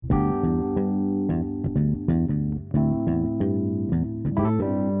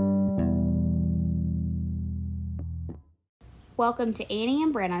Welcome to Annie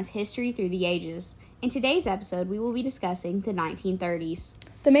and Brenna's History Through the Ages. In today's episode, we will be discussing the 1930s.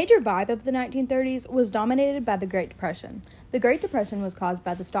 The major vibe of the 1930s was dominated by the Great Depression. The Great Depression was caused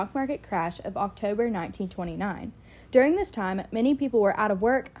by the stock market crash of October 1929. During this time, many people were out of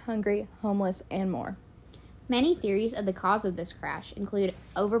work, hungry, homeless, and more. Many theories of the cause of this crash include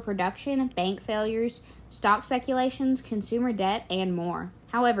overproduction, bank failures, stock speculations, consumer debt, and more.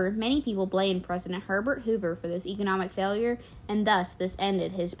 However, many people blamed President Herbert Hoover for this economic failure, and thus this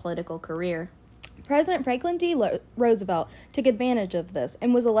ended his political career. President Franklin D. Roosevelt took advantage of this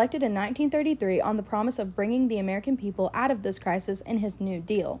and was elected in 1933 on the promise of bringing the American people out of this crisis in his New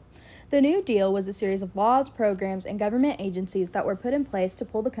Deal. The New Deal was a series of laws, programs, and government agencies that were put in place to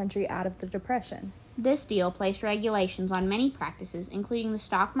pull the country out of the Depression. This deal placed regulations on many practices, including the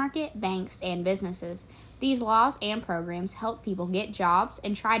stock market, banks, and businesses. These laws and programs helped people get jobs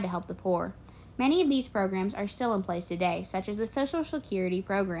and tried to help the poor. Many of these programs are still in place today, such as the Social Security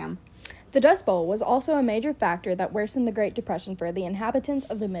program. The Dust Bowl was also a major factor that worsened the Great Depression for the inhabitants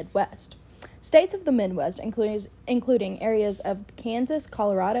of the Midwest. States of the Midwest, including areas of Kansas,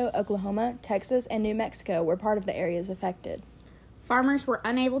 Colorado, Oklahoma, Texas, and New Mexico, were part of the areas affected. Farmers were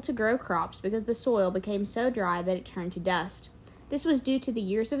unable to grow crops because the soil became so dry that it turned to dust. This was due to the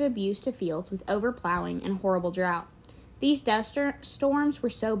years of abuse to fields with overplowing and horrible drought. These dust storms were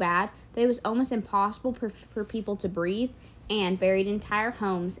so bad that it was almost impossible for people to breathe and buried entire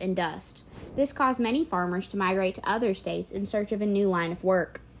homes in dust. This caused many farmers to migrate to other states in search of a new line of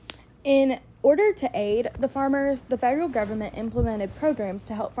work. In order to aid the farmers, the federal government implemented programs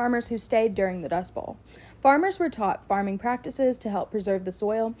to help farmers who stayed during the Dust Bowl. Farmers were taught farming practices to help preserve the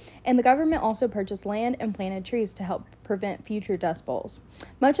soil, and the government also purchased land and planted trees to help prevent future Dust Bowls.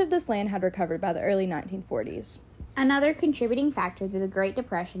 Much of this land had recovered by the early 1940s. Another contributing factor to the Great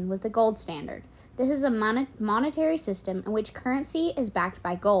Depression was the gold standard. This is a monetary system in which currency is backed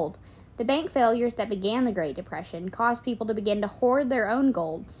by gold. The bank failures that began the Great Depression caused people to begin to hoard their own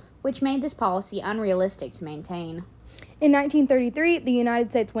gold, which made this policy unrealistic to maintain. In 1933, the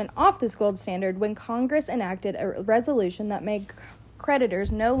United States went off this gold standard when Congress enacted a resolution that made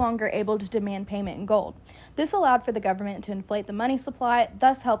creditors no longer able to demand payment in gold. This allowed for the government to inflate the money supply,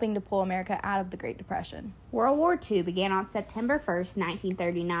 thus helping to pull America out of the Great Depression. World War II began on September 1st,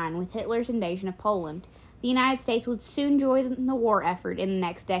 1939, with Hitler's invasion of Poland. The United States would soon join the war effort in the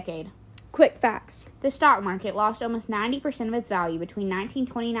next decade. Quick facts. The stock market lost almost 90% of its value between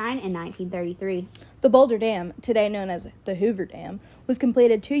 1929 and 1933. The Boulder Dam, today known as the Hoover Dam, was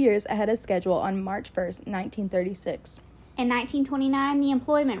completed 2 years ahead of schedule on March 1st, 1936. In 1929, the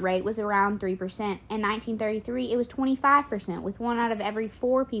employment rate was around 3%. In 1933, it was 25%, with 1 out of every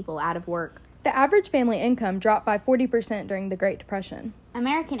 4 people out of work. The average family income dropped by 40% during the Great Depression.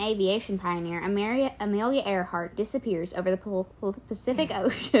 American aviation pioneer Amelia Earhart disappears over the Pacific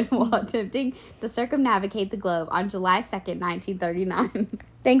Ocean while attempting to circumnavigate the globe on July 2nd, 1939.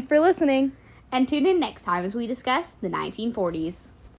 Thanks for listening. And tune in next time as we discuss the 1940s.